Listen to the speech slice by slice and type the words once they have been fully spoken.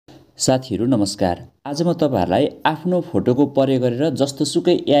साथीहरु नमस्कार। आज म तपाईहरुलाई आफ्नो फोटोको प्रयोग गरेर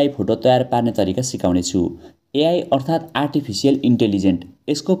जस्तोसुकै एआई फोटो तयार पार्ने तरिका सिकाउने छु। एआई अर्थात आर्टिफिशियल इन्टेलिजेन्ट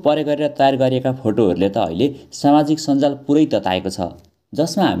यसको प्रयोग गरेर तयार गरिएका फोटोहरुले त अहिले सामाजिक सञ्जाल पुरै तताएको छ,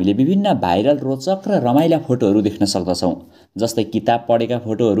 जसमा हामीले विभिन्न भाइरल रोचक र रमाइला फोटोहरु देख्न सक्दछौं, जस्तै किताब पढेका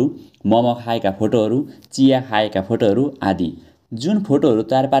फोटोहरु, मोमो खाएका फोटोहरु, चिया खाएका फोटोहरु आदि। जुन फोटोहरु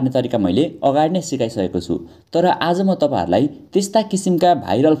तयार पार्ने तरिका मैले अगाडि नै सिकाइसकेको छु, तर आज म तपाईहरुलाई त्यस्ता किसिमका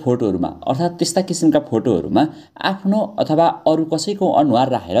भाइरल फोटोहरुमा अर्थात त्यस्ता किसिमका फोटोहरुमा आफ्नो अथवा अरु कसैको अनुहार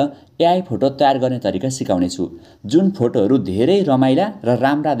राखेर एआई फोटो तयार गर्ने तरिका सिकाउने छु, जुन फोटोहरु धेरै रमाइला र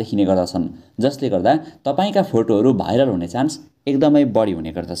राम्रा देखिने गर्दछन्, जसले गर्दा तपाईका फोटोहरु भाइरल हुने चान्स एकदमै बढी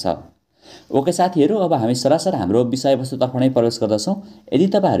हुने गर्दछ। ओके साथीहरु, अब हामी सरासर हाम्रो विषयवस्तुतर्फ नै प्रवेश गर्दछौं। यदि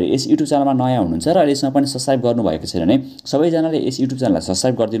तपाईहरु यस युट्युब च्यानलमा नयाँ हुनुहुन्छ र अहिलेसम्म पनि सब्स्क्राइब गर्नुभएको छैन भने सबैजनाले यस युट्युब च्यानललाई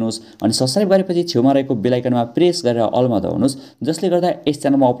सब्स्क्राइब गरिदिनुस् अनि सब्स्क्राइब गरेपछि छेउमा रहेको बेल आइकनमा प्रेस गरेर अलमा दबाउनुस्, जसले गर्दा यस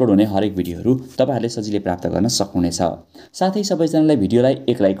च्यानलमा अपलोड हुने हरेक भिडियोहरु तपाईहरुले सजिलै प्राप्त गर्न सक्नुहुनेछ। साथै सबैजनाले भिडियोलाई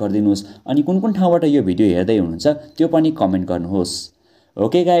एक लाइक गरिदिनुस् अनि कुन कुन ठाउँबाट यो भिडियो हेर्दै हुनुहुन्छ त्यो पनि कमेन्ट गर्नुहोस्।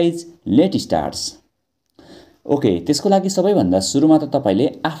 Okay guys, late starts. Okay, त्यसको लागि सबैभन्दा सुरुमा त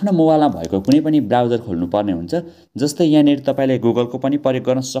तपाईले आफ्नो मोबाइलमा भएको कुनै पनि ब्राउजर खोल्नु पर्ने हुन्छ। जस्तै यहाँनिर तपाईले गुगलको पनि प्रयोग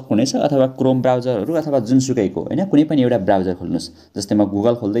गर्न सक्नुहुनेछ अथवा क्रोम ब्राउजरहरु अथवा जुनसुकैको हैन कुनै पनि एउटा ब्राउजर खोल्नुस्। जस्तै म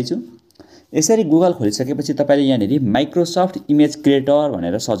गुगल खोल्दै छु। यसरी गुगल खोलिसकेपछि तपाईले यहाँनिर माइक्रोसफ्ट इमेज क्रिएटर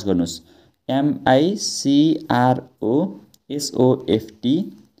भनेर सर्च गर्नुस्।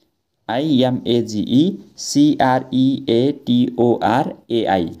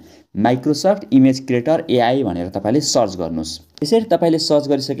 MICROSOFTIMAGECREATORAI Microsoft image creator AI भनेर तपाईले सर्च गर्नुस्। यसरी तपाईले सर्च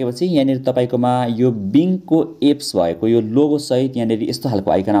गरिसकेपछि यहाँनिर तपाईकोमा यो बिङको एप्स भएको यो लोगो सहित यहाँनिर यस्तो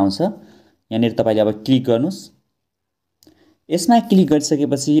खालको आइकन आउँछ। यहाँनिर तपाईले अब क्लिक गर्नुस्। यसमा क्लिक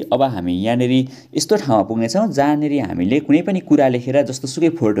गरिसकेपछि अब हामी यहाँनिर यस्तो ठाउँमा पुग्ने छौं जहाँनिर हामीले कुनै पनि कुरा लेखेर जस्तोसुकै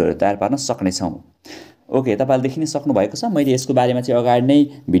फोटोहरु तयार पार्न सक्ने छौं। ओके, तपाईले देखिन सक्नु भएको छ। मैले यसको बारेमा चाहिँ अगाडि नै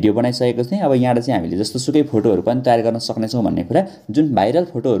भिडियो बनाइसकेको थिएँ। अब यहाँ चाहिँ हामीले जस्तोसुकै फोटोहरु पनि तयार गर्न सक्ने छौं भन्ने कुरा, जुन भाइरल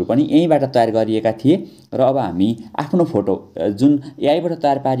फोटोहरु पनि यहीबाट तयार गरिएका थिए र अब हामी आफ्नो फोटो जुन एआईबाट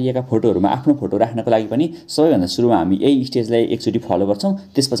तयार पारिएका फोटोहरुमा आफ्नो फोटो राख्नको लागि पनि सबैभन्दा सुरुमा हामी यही स्टेजलाई एकचोटी फलो गर्छौं।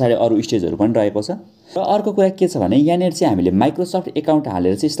 त्यसपछि अरु स्टेजहरु पनि रहेको छ। र अर्को कुरा के छ भने यहाँनिर चाहिँ हामीले माइक्रोसफ्ट एकाउन्ट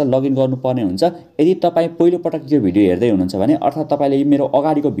हालेर चाहिँ यसलाई लगइन गर्नुपर्ने हुन्छ। यदि तपाई पहिलो पटक यो भिडियो हेर्दै हुनुहुन्छ भने अर्थात तपाईले मेरो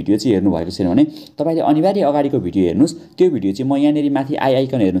अगाडिको भिडियो चाहिँ हेर्नु भएको छैन भने तपाईले अनिवार्य अगाडिको भिडियो हेर्नुस्। त्यो भिडियो चाहिँ म यहाँनिर माथि आई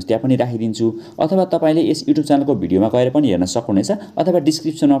आइकन हेर्नुस् त्यहाँ पनि राखिदिन्छु, अथवा तपाईले यस युट्युब च्यानलको भिडियोमा गएर पनि हेर्न सक्नुहुनेछ, अथवा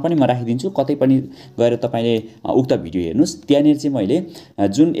डिस्क्रिप्सनमा पनि म राखिदिन्छु, कतै पनि गएर तपाईले उक्त भिडियो हेर्नुस्। त्यहाँनिर चाहिँ मैले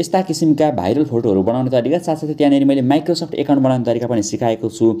जुन यस्ता किसिमका भाइरल फोटोहरु बनाउने तरिका साथसाथै त्यहाँनिर मैले माइक्रोसफ्ट एकाउन्ट बनाउने तरिका पनि सिकाएको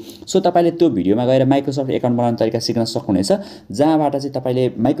छु। सो तपाईले त्यो भिडियोमा गएर माइक्रोसफ्ट एकाउन्ट बनाउने तरिका सिक्न सक्नुहुनेछ, जहाँबाट चाहिँ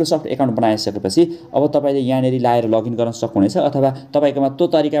तपाईले माइक्रोसफ्ट एकाउन्ट बनाइसकेपछि अब तपाईले यहाँनिर लाएर लगइन गर्न सक्नुहुनेछ, अथवा तपाईकोमा त्यो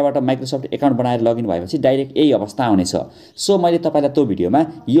तरिकाबाट माइक्रोसफ्ट एकाउन्ट बनाएर लगइन भएपछि डाइरेक्ट यही अवस्था आउनेछ। सो मैले तपाईलाई त्यो भिडियोमा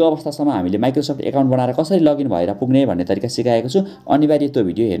यो अवस्थासम्म हामीले माइक्रोसफ्ट एकाउन्ट बनाएर कसरी लगइन भएर पुग्ने भन्ने तरिका सिकाएको छु। अनिवार्य त्यो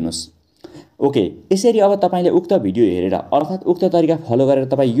भिडियो हेर्नुस्। ओके, यसरी अब तपाईले उक्त भिडियो हेरेर अर्थात उक्त तरिका फलो गरेर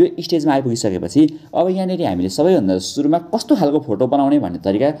तपाई यो स्टेजमा आइपुगिसकेपछि अब यहाँनिर हामीले सबैभन्दा सुरुमा कस्तो खालको फोटो बनाउने भन्ने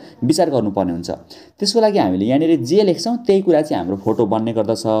तरिका विचार गर्नुपर्ने हुन्छ। त्यसको लागि हामीले यहाँनिर जे लेख्छौं त्यही कुरा चाहिँ हाम्रो फोटो बन्ने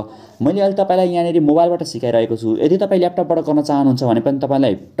गर्दछ। मैले अहिले तपाईलाई यहाँनिर मोबाइलबाट सिकाइरहेको छु। यदि तपाई ल्यापटपबाट गर्न चाहनुहुन्छ भने पनि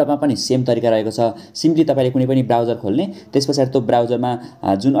तपाईलाई ल्यापटपमा पनि सेम तरिका रहेको छ। सिम्पली तपाईले कुनै पनि ब्राउजर खोल्ने, त्यसपछि त्यो ब्राउजरमा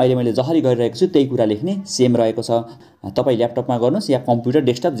जुन अहिले मैले जसरी गरिरहेको छु त्यही कुरा लेख्ने, सेम रहेको छ। तपाई ल्यापटपमा गर्नुस् या कम्प्युटर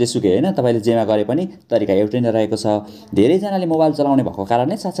डेस्कटप जेसुकै हैन, तपाईले जेमा गरे पनि तरिका एउटै नै रहेको छ। धेरै जनाले मोबाइल चलाउने भएको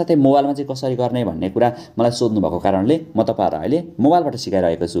कारणले साथसाथै मोबाइलमा चाहिँ कसरी गर्ने भन्ने कुरा मलाई सोध्नु भएको कारणले म तपाईहरुलाई अहिले मोबाइलबाट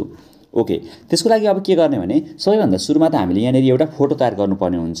सिकाइरहेको छु। ओके, त्यसको लागि अब के गर्ने भने सबैभन्दा सुरुमा त हामीले यहाँनिर एउटा फोटो तयार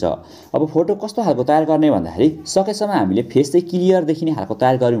गर्नुपर्ने हुन्छ। अब फोटो कस्तो खालको तयार गर्ने भन्दाखेरि सकेसम्म हामीले फेस चाहिँ क्लियर देखिने खालको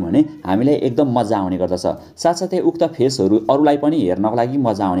तयार गर्यौं भने हामीलाई एकदम मजा आउने गर्दछ। साथसाथै उक्त फेसहरु अरूलाई पनि हेर्नको लागि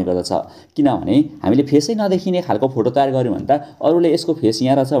मजा आउने गर्दछ। किनभने हामीले फेसै नदेखिने खालको फोटो तयार गर्यौं भने त अरूले यसको फेस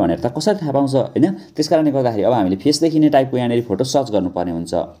यहाँ रहेछ भनेर त कसरी थाहा पाउँछ हैन। त्यसकारणले गर्दाखेरि अब हामीले फेस देखिने टाइपको यहाँनिर फोटो सर्च गर्नुपर्ने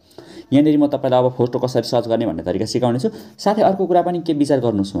हुन्छ। यहाँनिर म तपाईलाई अब फोटो कसरी सर्च गर्ने भन्ने तरिका सिकाउने छु। साथै अर्को कुरा पनि के विचार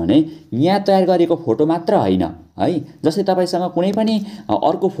गर्नुस् भने यहाँ तयार गरिएको फोटो मात्र हैन है, जस्तै तपाईसँग कुनै पनि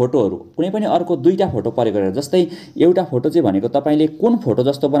अर्को फोटोहरु कुनै पनि अर्को दुईटा फोटो प्रयोग गरेर, जस्तै एउटा फोटो चाहिँ भनेको तपाईले कुन फोटो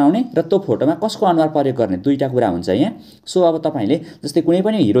जस्तो बनाउने र त्यो फोटोमा कसको अनुहार प्रयोग गर्ने दुईटा कुरा हुन्छ यहाँ। सो अब तपाईले जस्तै कुनै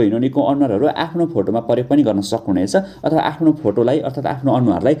पनि हिरो हिरोइनको अनुहारहरु आफ्नो फोटोमा प्रयोग पनि गर्न सक्नुहुनेछ, अथवा आफ्नो फोटोलाई अर्थात आफ्नो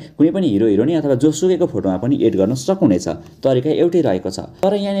अनुहारलाई कुनै पनि हिरो हिरोइन अथवा जोसुकैको फोटोमा पनि एड गर्न सक्नुहुनेछ। तरिका एउटै रहेको छ।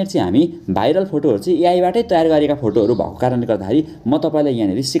 तर यहाँनिर चाहिँ हामी भाइरल फोटोहरु चाहिँ एआईबाटै तयार गरेका फोटोहरु भएको कारणले गर्दाखेरि म तपाईलाई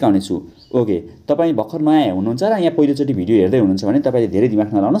यहाँनिर सिकाउने छु। ओके, तपाई भर्खर नयाँ हुनुहुन्छ हुनुहुन्छ र यहाँ पहिलोचोटि भिडियो हेर्दै हुनुहुन्छ भने तपाईले धेरै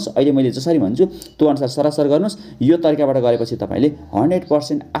दिमाग नलाउनुस्। अहिले मैले जसरी भन्छु त्यो अनुसार सरासर गर्नुस्। यो तरिकाबाट गरेपछि तपाईले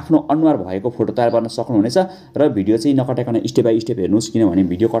 100% आफ्नो अनुहार भएको फोटो तयार गर्न सक्नुहुनेछ र भिडियो चाहिँ नकटाइकन स्टेप बाइ स्टेप हेर्नुस्, किनभने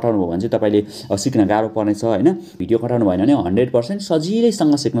भिडियो कटाउनु भयो भने चाहिँ तपाईले सिक्न गाह्रो पर्नेछ हैन। भिडियो कटाउनु भएन भने 100%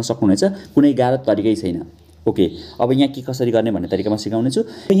 सजिलैसँग सिक्न सक्नुहुनेछ, कुनै गाह्रो तरिकै छैन। ओके, अब यहाँ के कसरी गर्ने भन्ने तरिकामा सिकाउने छु।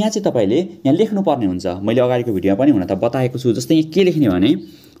 यहाँ चाहिँ तपाईले यहाँ लेख्नु पर्ने हुन्छ। मैले अगाडिको भिडियोमा पनि हुन त बताएको छु। जस्तै यहाँ के लेख्ने भने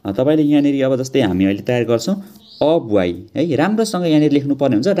तपाईले यहाँनेरि अब जस्तै हामी अहिले तयार गर्छौं अ बुवाई है, राम्रोसँग यहाँनेरि लेख्नु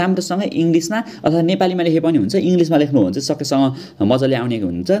पर्ने हुन्छ। राम्रोसँग इंग्लिशमा अथवा नेपालीमा लेखे पनि हुन्छ, इंग्लिशमा लेख्नु हो भने चाहिँ सकेसँग मजाले आउने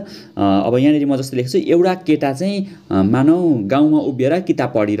हुन्छ। अब यहाँनेरि म जस्तै लेख्छु एउटा केटा चाहिँ मानौ गाउँमा उभिएर किताब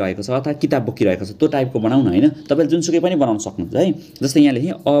पढिरहेको छ अथवा किताब बोकिरहेको छ, त्यो टाइपको बनाउन हैन। तपाईले जुनसुकै पनि बनाउन सक्नुहुन्छ है। जस्तै यहाँ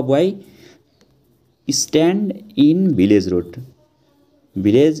लेखे अ बुवाई stand in village road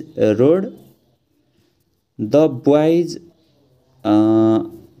the boys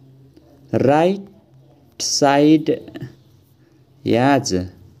right side has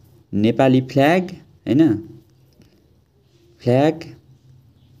Nepali flag हैन, flag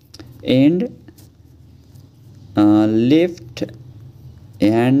and left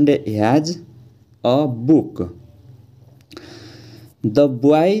hand has a book. The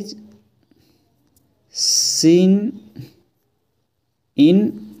boys seen in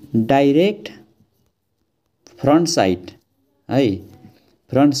direct front side है,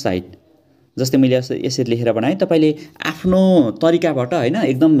 फ्रन्ट साइड। जस्तै मैले यसरी लेखेर बनाएँ। तपाईले आफ्नो तरिकाबाट हैन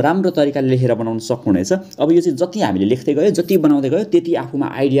एकदम राम्रो तरिकाले लेखेर बनाउन सक्नुहुनेछ। अब यो चाहिँ जति हामीले लेख्दै गयो, जति बनाउँदै गयो, त्यति आफुमा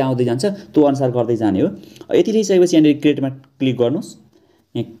आइडिया आउँदै जान्छ, त्यो अनुसार गर्दै जाने हो। यति लेखिसकेपछि यहाँ क्रिएटमा क्लिक गर्नुस्।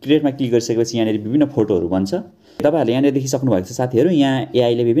 यहाँ क्रिएटमा क्लिक गरिसकेपछि यहाँ विभिन्न फोटोहरु बन्छ। तपाईहरुले यहाँ देखिसक्नु भएको छ साथीहरु, यहाँ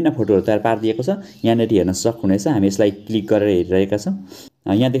एआई ले विभिन्न फोटोहरु तयार पारिदिएको छ। यहाँ हेर्न सक्नुहुनेछ। हामी यसलाई क्लिक गरेर हेरिरहेका छौं।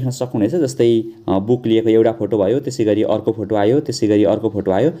 यहाँ देख्न सक्नुहुनेछ जस्तै बुक लिएको एउटा फोटो भयो, त्यसैगरी अर्को फोटो आयो, त्यसैगरी अर्को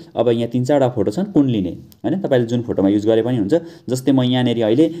फोटो आयो। अब यहाँ 3-4 वटा फोटो छन् कुन लिने हैन, तपाईले जुन फोटोमा युज गरे पनि हुन्छ। जस्तै म यहाँ नेरी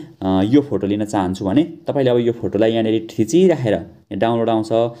अहिले यो फोटो लिन चाहन्छु भने तपाईले अब यो फोटोलाई यहाँ नेरी खिचिराखेर यहाँ डाउनलोड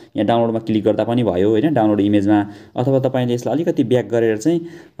आउँछ, यहाँ डाउनलोडमा क्लिक गर्दा पनि भयो हैन, डाउनलोड इमेजमा। अथवा तपाईले यसलाई अलिकति ब्याक गरेर चाहिँ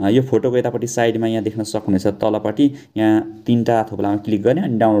यो फोटोको यतापट्टि साइडमा यहाँ देख्न सक्नुहुनेछ तलपट्टि यहाँ 3टा थोप्लामा क्लिक गर्ने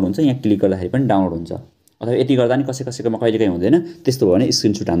अनि डाउनलोड हुन्छ। यहाँ क्लिक गर्दाखेरि पनि डाउनलोड हुन्छ। अथवा यति गर्दा नि कसैकसैकोमा कहिलेकाहीँ हुँदैन, त्यस्तो भयो भने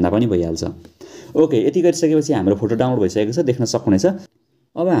स्क्रिनशट हान्दा पनि भइहाल्छ। ओके, यति गरिसकेपछि हाम्रो फोटो डाउनलोड भइसकेको छ, देख्न सक्नुहुनेछ।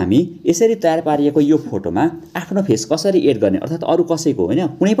 अब हामी यसरी तयार पारिएको यो फोटोमा आफ्नो फेस कसरी एड गर्ने, अर्थात अरु कसैको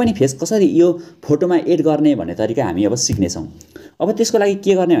हैन कुनै पनि फेस कसरी यो फोटोमा एड गर्ने भन्ने तरिका हामी अब सिक्ने छौं। अब त्यसको लागि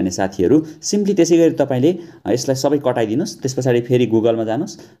के गर्ने भने साथीहरु, सिम्पली त्यसैगरी तपाईले यसलाई सबै कटाइदिनुस्। त्यसपछि फेरि गुगलमा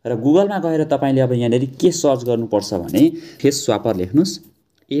जानुस् र गुगलमा गएर तपाईले अब यहाँ नेरी के सर्च गर्नुपर्छ भने फेस स्वापर लेख्नुस्।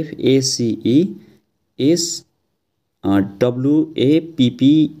 FACESWAPPER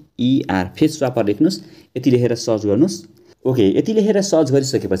face स्वापर लेख्नुस्। यति लेखेर सर्च गर्नुस्। ओके, यति लेखेर सर्च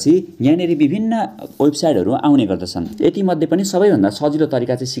गरिसकेपछि यहाँ नेरी विभिन्न वेबसाइटहरु आउने गर्दछन्। यति मध्ये पनि सबैभन्दा सजिलो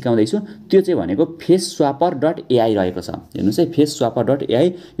तरिका चाहिँ सिकाउँदै छु। त्यो चाहिँ भनेको faceswapper.ai रहेको छ। हेर्नुस् है, faceswapper.ai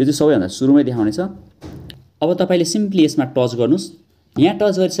यो चाहिँ सबैभन्दा सुरुमै देखाउने छ। अब तपाईले सिम्पली यसमा टच गर्नुस्। यहाँ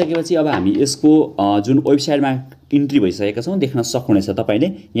टच गरिसकेपछि अब हामी यसको जुन वेबसाइटमा इन्ट्री भइसकेका छौं देख्न सक्नुहुनेछ तपाईले।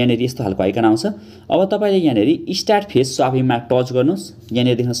 यहाँ नेरी यस्तो खालको आइकन आउँछ। अब तपाईले यहाँ नेरी स्टार्ट फेस स्वापिङमा टच गर्नुस्। यहाँ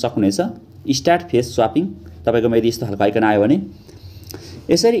नेरी देख्न सक्नुहुनेछ स्टार्ट फेस स्वापिङ। तपाईकोमा यदि यस्तो खालको आइकन आयो भने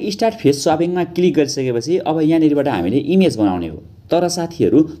यसरी स्टार्ट फेस स्वापिङमा क्लिक गरिसकेपछि अब यहाँ नेरीबाट हामीले इमेज बनाउने हो। तर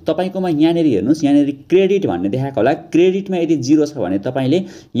साथीहरु तपाईकोमा यहाँ नेरी हेर्नुस्, यहाँ नेरी क्रेडिट भन्ने देखाएको होला। क्रेडिटमा यदि 0 छ भने तपाईले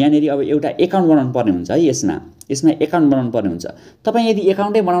यहाँ नेरी अब एउटा अकाउन्ट बनाउनु पर्ने हुन्छ है। यसमा अकाउन्ट बनाउनु पर्ने हुन्छ। तपाई यदि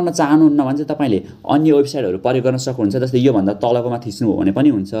अकाउन्टै बनाउन चाहनुहुन्न भने चाहिँ तपाईले अन्य वेबसाइटहरु प्रयोग गर्न सक्नुहुन्छ। जस्तै यो भन्दा तलकोमा थिच्नु हो भने पनि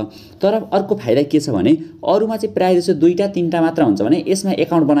हुन्छ। तर अर्को फाइदा के छ भने अरुमा चाहिँ प्राय जसो 2टा 3टा मात्र हुन्छ भने यसमा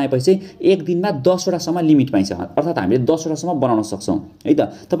अकाउन्ट बनाएपछि चाहिँ एक दिनमा 10 वटा सम्म लिमिट पाइन्छ। अर्थात हामीले 10 वटा सम्म बनाउन सक्छौं है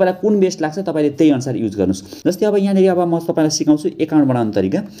त। तपाईलाई कुन बेस्ट लाग्छ तपाईले त्यही अनुसार युज गर्नुस्। जस्तै अब यहाँ नेरी अब म तपाईलाई सिकाउँछु अकाउन्ट बनाउने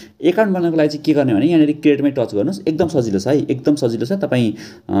तरिका। अकाउन्ट बनाउनको लागि चाहिँ के गर्ने भने यहाँ नेरी क्रिएटमै टच गर्नुस्। एकदम सजिलो छ है, एकदम सजिलो छ। तपाई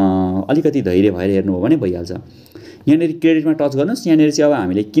अलिकति धैर्य भएर हेर्नु हो भने भइहाल्छ। यहाँ नेरी क्रेडिटमा टच गर्नुस्। यहाँ नेरी चाहिँ अब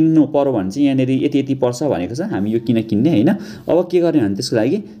हामीले किन्नु पर्यो भने चाहिँ यहाँ नेरी यति पर्छ भनेको छ। हामी यो किन किन्ने हैन। अब के गर्ने भने त्यसको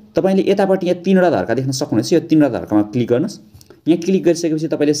लागि तपाईले यतापट्टि यहाँ 3वटा धर्का देख्न सक्नुहुनेछ। यो 3वटा धर्कामा क्लिक गर्नुस्। यहाँ क्लिक गरिसकेपछि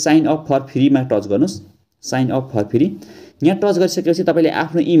तपाईले साइन अप फर फ्रीमा टच गर्नुस्। साइन अप फर फ्री यहाँ टच गरिसकेपछि तपाईले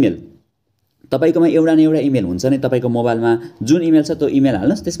आफ्नो इमेल, तपाईकोमा एउटा न एउटा इमेल हुन्छ नि तपाईको मोबाइलमा, जुन इमेल छ त्यो इमेल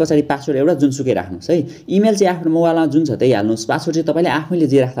हाल्नुस्। त्यसपछि पासवर्ड एउटा जुनसुकै राख्नुस् है। इमेल चाहिँ आफ्नो मोबाइलमा जुन छ त्यही हाल्नुस्। पासवर्ड चाहिँ तपाईले आफैले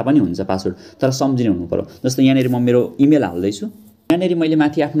जे राख्दा पनि हुन्छ पासवर्ड, तर सम्झिने हुनु पर्यो। जस्तो यहाँ नेरी म मेरो इमेल हाल्दै छु। यहाँ नेरी मैले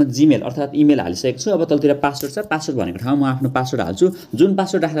माथि आफ्नो जीमेल अर्थात इमेल हालिसकेको छु। अब तलतिर पासवर्ड छ। पासवर्ड भनेको ठाउँमा म आफ्नो पासवर्ड हाल्छु। जुन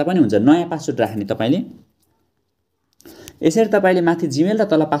पासवर्ड राख्दा पनि हुन्छ, नयाँ पासवर्ड राख्ने तपाईले। यसरी तपाईले माथि जिमेल र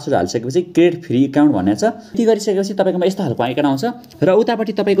तल पासवर्ड हालिसकेपछि क्रिएट फ्री अकाउन्ट भनेको छ। यति गरिसकेपछि तपाईकोमा यस्तो खालको आइकन आउँछ र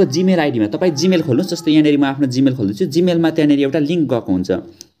उतापट्टि तपाईको जिमेल आइडीमा तपाई जिमेल खोल्नुस्। जस्तै यहाँनेरि म आफ्नो जिमेल खोल्दैछु। जिमेलमा त्यहाँनेरि एउटा लिंक गएको हुन्छ।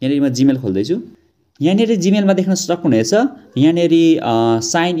 यहाँनेरि म जिमेल खोल्दैछु। यहाँनेरि जिमेलमा देख्न सक्नुहुनेछ यहाँनेरि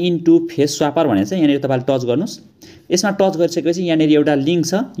साइन इन टु फेस स्वापर भनेको छ। यहाँनेरि तपाईले टच गर्नुस्। यसमा टच गरिसकेपछि यहाँनेरि एउटा लिंक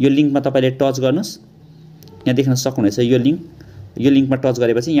छ। यो लिंकमा तपाईले टच गर्नुस्। यहाँ देख्न सक्नुहुनेछ यो लिंक। यो लिंकमा टच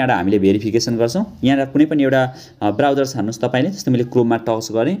गरेपछि यहाँबाट हामीले भेरिफिकेसन गर्छौं। यहाँ कुनै पनि एउटा ब्राउजर छान्नुस् तपाईले। जस्तै मैले क्रोममा टच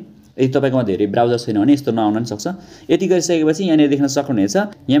गरे। यदि तपाईकोमा धेरै ब्राउजर छैन भने यस्तो नआउन पनि सक्छ। यति गरिसकेपछि यहाँनेरि देख्न सक्नुहुनेछ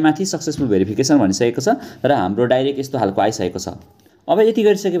यहाँ माथि सक्सेसफुल भेरिफिकेसन भनिसकेको छ र हाम्रो डाइरेक्ट यस्तो हालको आइसकेको छ। अब यति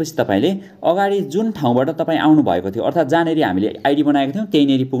गरिसकेपछि तपाईले अगाडि जुन ठाउँबाट तपाई आउनु भएको थियो अर्थात जहाँनेरि हामीले आइडी बनाएको थियौं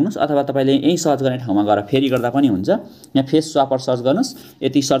त्यहीनेरि पुग्नुस् अथवा तपाईले यही सर्च गर्ने ठाउँमा गएर फेरि गर्दा पनि हुन्छ। यहाँ फेस स्वापर सर्च गर्नुस्।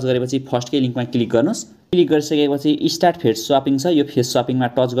 यति सर्च गरेपछि फर्स्टकै लिंकमा क्लिक गर्नुस्। क्लिक गरिसकेपछि स्टार्ट फेस स्वापिङ छ। यो फेस स्वापिङमा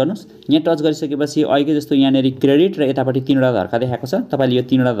टच गर्नुस्। यहाँ टच गरिसकेपछि अहिले जस्तो यहाँनेरि क्रेडिट र यतापट्टि तीनवटा धर्का देखाएको छ। तपाईले यो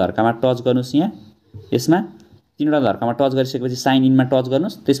तीनवटा धर्कामा टच गर्नुस्। यहाँ यसमा तीनवटा धर्कामा टच गरिसकेपछि साइन इनमा टच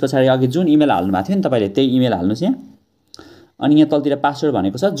गर्नुस्। त्यसपछि अघि जुन इमेल हाल्नु भएको थियो नि तपाईले त्यही इमेल हाल्नुस् यहाँ। अनि यहाँ तलतिर पासवर्ड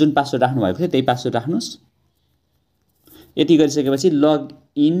भनेको छ। जुन पासवर्ड राख्नु भएको थियो त्यही पासवर्ड राख्नुस्। यति गरिसकेपछि लग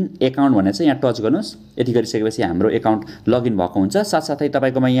इन अकाउन्ट भनेको छ। यहाँ टच गर्नुस्। यति गरिसकेपछि हाम्रो अकाउन्ट लगइन भएको हुन्छ। साथसाथै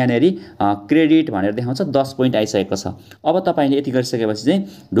तपाईकोमा यहाँनेरि क्रेडिट भनेर देखाउँछ 10 पोइन्ट आइसकेको छ। अब तपाईले यति गरिसकेपछि चाहिँ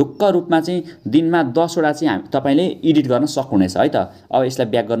ढुक्क रूपमा चाहिँ दिनमा 10 वटा चाहिँ तपाईले एडिट गर्न सक्नुहुनेछ है त। अब यसलाई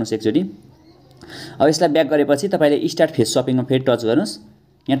ब्याक गर्नुस् एकचोटी। अब यसलाई ब्याक गरेपछि तपाईले स्टार्ट फेस स्वापिङमा फेरि टच गर्नुस्।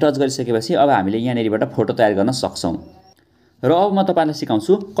 यहाँ टच गरिसकेपछि अब हामीले यहाँनेरिबाट फोटो तयार गर्न सक्छौं। र अब म तपाईलाई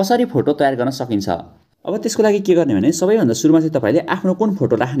सिकाउँछु कसरी फोटो तयार गर्न सकिन्छ। अब त्यसको लागि के गर्ने भने सबैभन्दा सुरुमा चाहिँ तपाईले आफ्नो कुन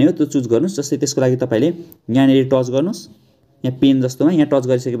फोटो राख्ने हो त्यो चुज गर्नुस्। जस्तै त्यसको लागि तपाईले यहाँनेरि टच गर्नुस्। यहाँ पेन जस्तोमा यहाँ टच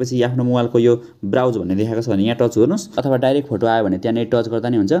गरिसकेपछि आफ्नो मोबाइलको यो ब्राउज भन्ने देखाएको छ भने यहाँ टच गर्नुस् अथवा डाइरेक्ट फोटो आयो भने त्यहाँ टच गर्दा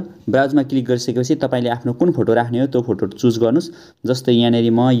नि हुन्छ। ब्राउजमा क्लिक गरिसकेपछि तपाईले आफ्नो कुन फोटो राख्ने हो त्यो फोटो चुज गर्नुस्। जस्तै यहाँनेरि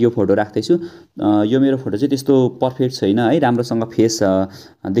म यो फोटो राख्दै छु। यो मेरो फोटो चाहिँ त्यस्तो परफेक्ट छैन है। राम्रोसँग फेस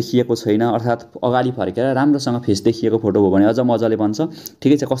देखिएको छैन अर्थात अगाडि फर्केर राम्रोसँग फेस देखिएको फोटो हो भने अझ मजाले बन्छ।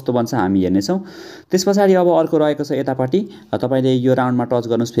 ठिकै छ कस्तो बन्छ हामी हेर्ने छौं। त्यसपछि अब अर्को रहेको छ यतापट्टि तपाईले यो राउन्डमा टच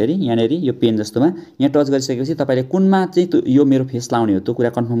गर्नुस्। फेरि यहाँनेरि यो पेन जस्तोमा यहाँ टच गरिसकेपछि तपाईले कुनमा चाहिँ यो मेरो फेस लाउने हो त्यो कुरा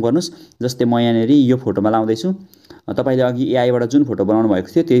कन्फर्म गर्नुस्। जस्तै म यहाँनेरि यो फोटोमा लाउँदै छु। तपाईले अघि एआईबाट जुन फोटो बनाउनु भएको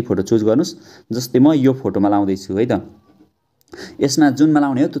थियो त्यही फोटो चुज गर्नुस्। जस्तै म यो फोटोमा लाउँदै छु है त। यसमा जुनमा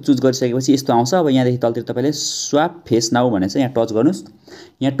लाउने हो त्यो चुज गरिसकेपछि यस्तो आउँछ। अब यहाँदेखि तलतिर तपाईले स्वाप फेस नाउ भनेछ यहाँ टच गर्नुस्।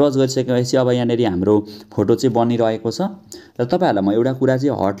 यहाँ टच गरिसकेपछि अब यहाँनेरि हाम्रो फोटो चाहिँ बनिरहेको छ। र तपाईहरुलाई म एउटा कुरा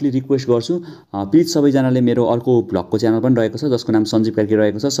चाहिँ हटली रिक्वेस्ट गर्छु प्लिज सबैजनाले मेरो अर्को भ्लगको च्यानल पनि रहेको छ जसको नाम सञ्जीव कार्की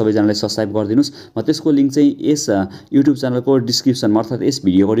रहेको छ। सबैजनाले सब्स्क्राइब गरिदिनुस्। म त्यसको लिंक चाहिँ यस युट्युब च्यानलको डिस्क्रिप्सनमा अर्थात यस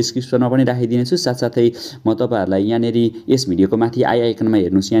भिडियोको डिस्क्रिप्सनमा पनि राखिदिनेछु। साथसाथै म तपाईहरुलाई यहाँनेरि यस भिडियोको माथि आई आइकनमा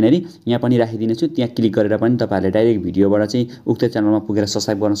हेर्नुस्। यहाँनेरि यहाँ पनि राखिदिनेछु। त्यहाँ क्लिक गरेर पनि तपाईहरुले डाइरेक्ट भिडियोबाट चाहिँ उक्त च्यानलमा पुगेर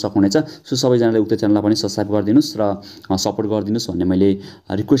सब्स्क्राइब गर्न सक्नुहुनेछ। सो सबैजनाले उक्त च्यानललाई पनि सब्स्क्राइब गरिदिनुस् र सपोर्ट गरिदिनुस् भन्ने मैले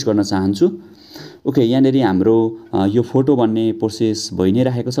रिक्वेस्ट गर्न चाहन्छु। ओके यहाँनेरि हाम्रो यो फोटो बन्ने प्रोसेस भइ नै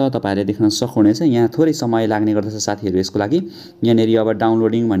राखेको छ। तपाईहरुले देख्न सक्नुहुनेछ। यहाँ थोरै समय लाग्ने गर्दछ साथीहरु यसको लागि। यहाँनेरि अब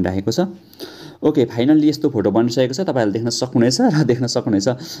डाउनलोडिङ भनिराखेको छ। ओके फाइनल्ली यस्तो फोटो बनिसकेको छ। तपाईहरुले देख्न सक्नुहुनेछ र देख्न सक्नुहुनेछ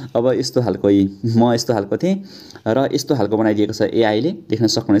अब यस्तो खालको म यस्तो खालको थिएँ र यस्तो खालको बनाइदिएको छ एआईले। देख्न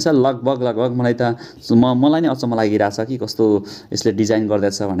सक्नुहुनेछ लगभग मलाई त मलाई नै अचम्म लागिरहेछ कि कस्तो यसले डिजाइन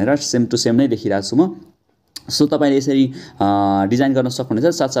गर्दैछ भनेर। सेम टु सेम नै देखिरहेको छु म। सो तपाईले यसरी डिजाइन गर्न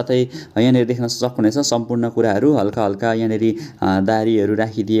सक्नुहुनेछ। साथसाथै यहाँनेरि देख्न सक्नुहुनेछ सम्पूर्ण कुराहरू हल्का हल्का यहाँनेरि दाढीहरू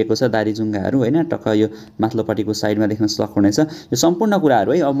राखिदिएको छ। दाढी जुंगाहरू हैन टक्क यो माथिल्लोपट्टिको साइडमा देख्न सक्नुहुनेछ। यो सम्पूर्ण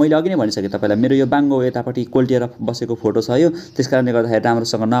कुराहरू है। अब मैले अघि नै भनिसके तपाईलाई मेरो यो बाङ्गो यतापट्टि कोल्टिएर बसेको फोटो छ यो। त्यसकारणले गर्दाखेरि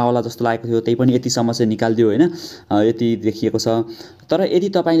राम्रोसँग नआउला जस्तो लागेको थियो। त्यही पनि यतिसम्म चाहिँ निकाल्दियो हैन। यति देखिएको छ। तर यदि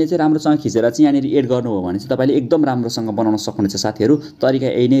तपाईले चाहिँ राम्रोसँग खिचेर चाहिँ यहाँनेरि एड गर्नु हो भने चाहिँ तपाईले एकदम राम्रोसँग बनाउन सक्नुहुनेछ साथीहरु। तरिका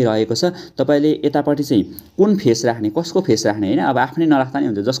यही नै रहेको छ। तपाईले यतापट्टि चाहिँ कुन फेस राख्ने कसको फेस राख्ने हैन। अब आफ्नै नराख्दा नि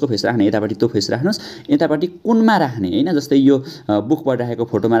हुन्छ। जसको फेस राख्ने यतापट्टि त्यो फेस राख्नुस्। यतापट्टि कुनमा राख्ने हैन। जस्तै यो बुकबाट राखेको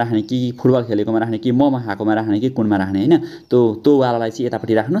फोटोमा राख्ने कि फुटबल खेलेकोमा राख्ने कि ममा खाएकोमा राख्ने कि कुनमा राख्ने हैन। त्यो वालालाई चाहिँ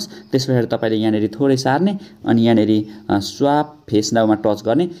यतापट्टि राख्नुस्। त्यसपछि तपाईले यहाँनेरि थोरै सार्ने अनि यहाँनेरि स्वाप फेस नाउमा टच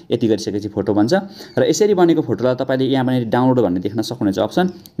गर्ने। यति गरिसकेपछि फोटो बन्छ। र यसरी बनेको फोटोलाई तपाईले यहाँबाट डाउनलोड भन्ने देख्न सक्नुहुनेछ अप्सन।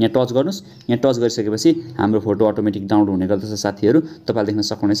 यहाँ टच गर्नुस्। यहाँ टच गरिसकेपछि हाम्रो फोटो अटोमेटिक डाउनलोड हुने गर्दछ साथीहरु। तपाईले देख्न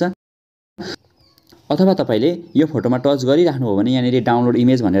सक्नुहुनेछ। अथवा तपाईले यो फोटोमा टच गरिराख्नु हो भने यहाँनेरि डाउनलोड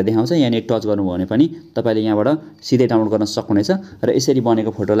इमेज भनेर देखाउँछ। यहाँनेरि टच गर्नुभयो भने पनि तपाईले यहाँबाट सिधै डाउनलोड गर्न सक्नुहुनेछ। र यसरी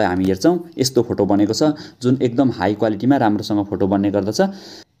बनेको फोटोलाई हामी हेर्छौं। यस्तो फोटो बनेको छ जुन एकदम हाई क्वालिटीमा राम्रोसँग फोटो बन्ने गर्दछ।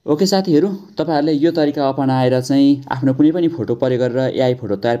 ओके साथीहरू, तपाईहरुले यो तरिका अपनाएर चाहिँ आफ्नो कुनै पनि फोटो प्रयोग गरेर एआई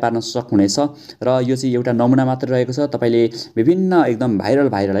फोटो तयार पार्न सक्नुहुनेछ र यो चाहिँ एउटा नमुना मात्र रहेको छ। तपाईले विभिन्न एकदम भाइरल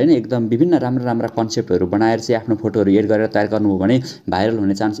हैन एकदम विभिन्न राम्रा कन्सेप्टहरु बनाएर चाहिँ आफ्नो फोटोहरु एड गरेर तयार गर्नुभयो भने भाइरल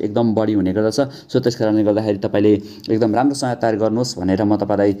हुने चान्स एकदम बढी हुने गर्दछ। सो त्यसकारणले गर्दाखेरि तपाईले एकदम राम्रोसँग तयार गर्नुहोस् भनेर म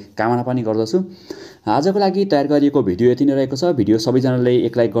तपाईलाई कामना पनि गर्दछु। आजको लागि तयार गरिएको भिडियो यति नै रहेको छ। भिडियो सबैजनाले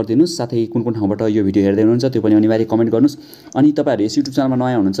एक लाइक गरिदिनुस्, साथै कुन ठाउँबाट यो भिडियो हेर्दै हुनुहुन्छ त्यो पनि अनिवार्य कमेन्ट गर्नुस्। अनि तपाईहरु यस युट्युब च्यानलमा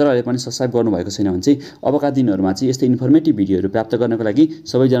नयाँ हुनुहुन्छ र अहिले पनि सब्स्क्राइब गर्नुभएको छैन भने चाहिँ अबका दिनहरुमा चाहिँ यस्तै इन्फर्मेटिभ भिडियोहरु प्राप्त गर्नको लागि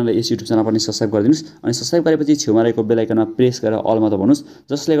सबैजनाले यस युट्युब च्यानल पनि सब्स्क्राइब गरिदिनुस्। अनि सब्स्क्राइब गरेपछि छेउमा रहेको बेल आइकनमा प्रेस गरेर अलमा दबाउनुस्,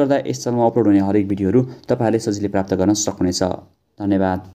 जसले गर्दा यस च्यानलमा अपलोड हुने हरेक भिडियोहरु तपाईहरुले सजिलै प्राप्त गर्न सक्नुहुनेछ। धन्यवाद।